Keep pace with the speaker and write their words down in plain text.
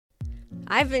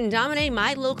I've been dominating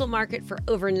my local market for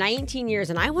over 19 years,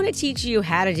 and I want to teach you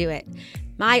how to do it.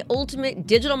 My ultimate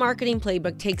digital marketing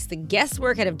playbook takes the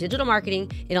guesswork out of digital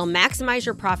marketing. It'll maximize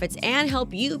your profits and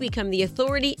help you become the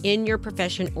authority in your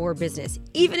profession or business,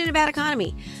 even in a bad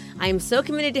economy. I am so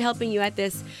committed to helping you at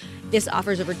this. This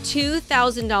offers over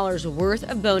 $2,000 worth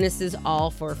of bonuses,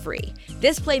 all for free.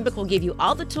 This playbook will give you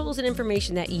all the tools and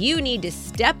information that you need to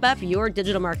step up your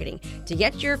digital marketing. To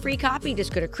get your free copy,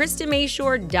 just go to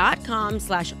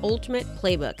KristaMashore.com/ultimate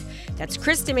playbook. That's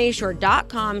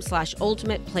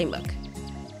KristaMashore.com/ultimate playbook.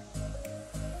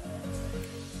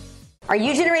 Are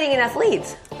you generating enough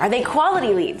leads? Are they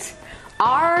quality leads?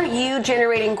 Are you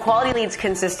generating quality leads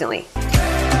consistently?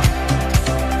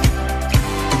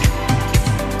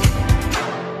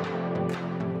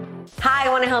 Hi, I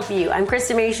want to help you. I'm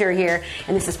Krista Mashore here,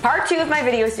 and this is part 2 of my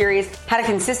video series, How to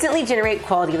Consistently Generate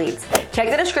Quality Leads.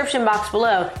 Check the description box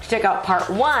below to check out part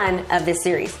 1 of this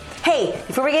series. Hey,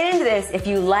 before we get into this, if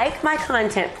you like my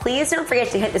content, please don't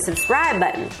forget to hit the subscribe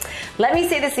button. Let me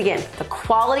say this again. The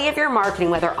quality of your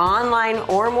marketing, whether online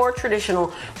or more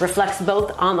traditional, reflects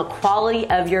both on the quality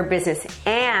of your business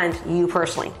and you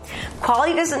personally.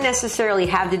 Quality doesn't necessarily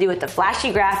have to do with the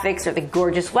flashy graphics or the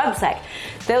gorgeous website.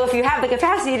 Though if you have the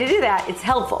capacity to do that, it's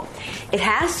helpful. It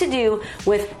has to do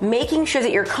with making sure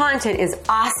that your content is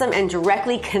awesome and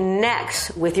directly connects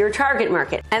with your target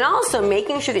market, and also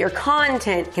making sure that your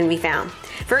content can be found.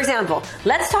 For example,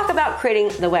 let's talk about creating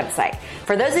the website.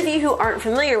 For those of you who aren't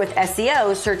familiar with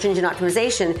SEO, search engine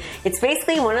optimization, it's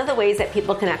basically one of the ways that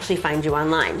people can actually find you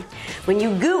online. When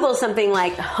you Google something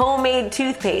like homemade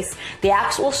toothpaste, the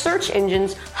actual search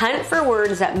engines hunt for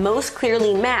words that most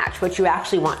clearly match what you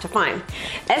actually want to find.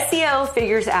 SEO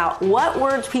figures out what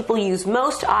words people use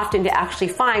most often to actually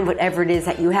find whatever it is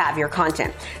that you have, your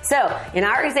content. So, in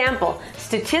our example,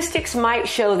 statistics might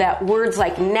show that words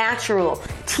like natural,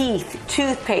 teeth,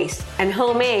 toothpaste, and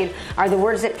homemade are the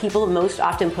words that people most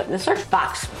often put in the search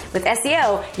box. With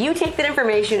SEO, you take that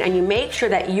information and you make sure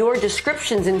that your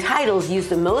descriptions and titles use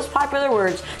the most popular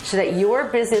words so that your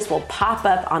business will pop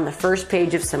up on the first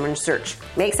page of someone's search.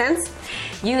 Make sense?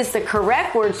 Use the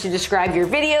correct words to describe your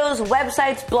videos,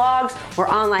 websites, blogs, or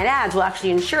online ads will actually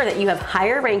ensure that you have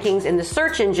higher rankings in the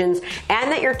search engines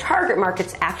and that your target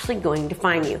market's actually going to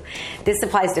find you. This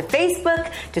applies to Facebook,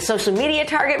 to social media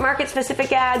target market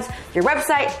specific ads, your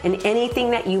website, and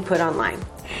anything that you put online.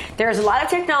 There's a lot of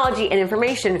technology and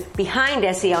information behind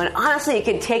SEO, and honestly, it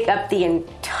could take up the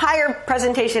entire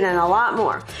presentation and a lot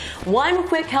more. One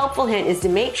quick helpful hint is to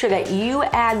make sure that you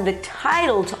add the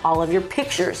title to all of your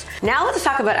pictures. Now let's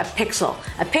talk about a pixel.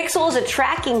 A pixel is a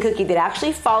tracking cookie that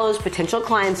actually follows potential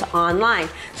clients online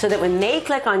so that when they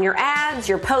click on your ads,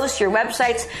 your posts, your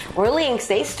websites, or links,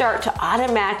 they start to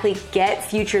automatically get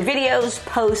future videos,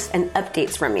 posts, and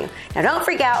updates from you. Now don't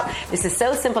freak out. This is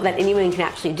so simple that anyone can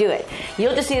actually do it.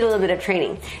 You'll just need a little bit of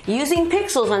training. Using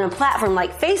pixels on a platform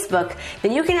like Facebook,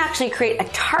 then you can actually create a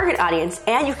target audience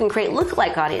and you can create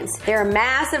lookalike audience. There are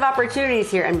massive opportunities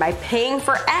here, and by paying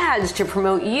for ads to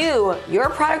promote you, your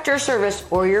product or service,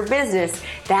 or your business,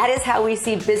 that is how we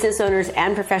see business owners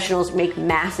and professionals make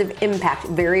massive impact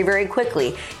very, very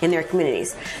quickly in their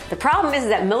communities. The problem is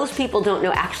that most people don't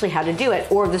know actually how to do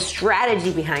it or the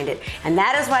strategy behind it, and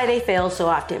that is why they fail so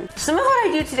often. Some of what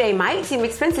I do today might seem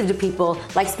expensive to people,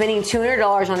 like spending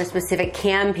 $200 on a specific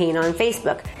campaign on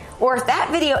Facebook. Or if that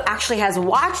video actually has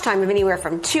watch time of anywhere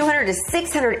from 200 to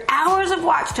 600 hours of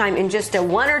watch time in just a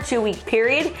 1 or 2 week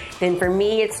period, then for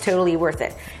me, it's totally worth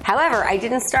it. However, I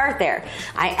didn't start there.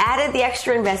 I added the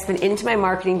extra investment into my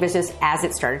marketing business as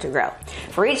it started to grow.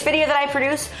 For each video that I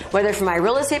produce, whether for my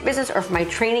real estate business or for my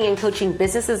training and coaching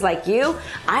businesses like you,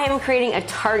 I am creating a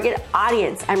target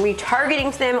audience. I'm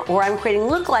retargeting to them, or I'm creating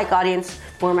lookalike audience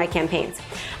for my campaigns.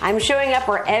 I'm showing up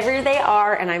wherever they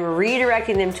are and I'm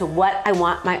redirecting them to what I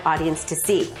want my audience to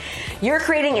see. You're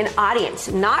creating an audience,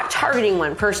 not targeting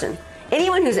one person.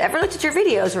 Anyone who's ever looked at your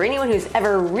videos or anyone who's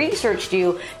ever researched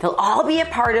you, they'll all be a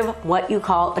part of what you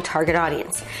call a target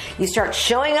audience. You start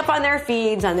showing up on their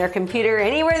feeds, on their computer,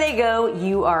 anywhere they go,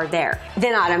 you are there.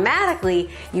 Then automatically,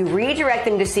 you redirect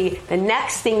them to see the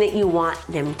next thing that you want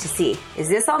them to see. Is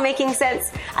this all making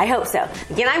sense? I hope so.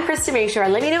 Again, I'm Krista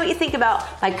Mashore. Let me know what you think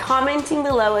about by commenting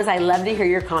below, as I love to hear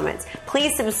your comments.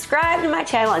 Please subscribe to my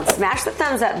channel and smash the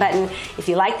thumbs up button if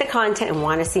you like the content and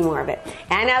want to see more of it.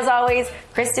 And as always,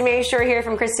 Krista Mashore here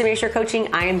from Krista Mashore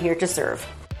Coaching. I am here to serve.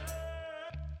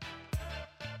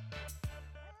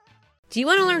 Do you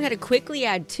want to learn how to quickly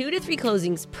add 2 to 3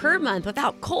 closings per month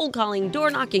without cold calling, door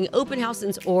knocking, open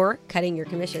houses, or cutting your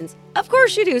commissions? Of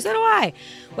course you do, so do I.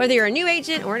 Whether you're a new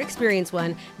agent or an experienced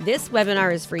one, this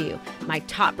webinar is for you. My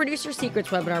Top Producer Secrets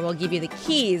webinar will give you the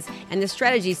keys and the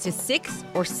strategies to 6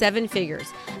 or 7 figures.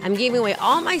 I'm giving away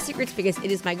all my secrets because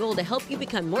it is my goal to help you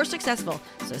become more successful.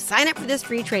 So sign up for this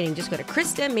free training. Just go to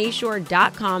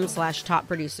KristaMashore.com/top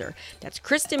producer. That's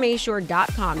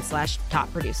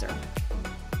KristaMashore.com/top producer.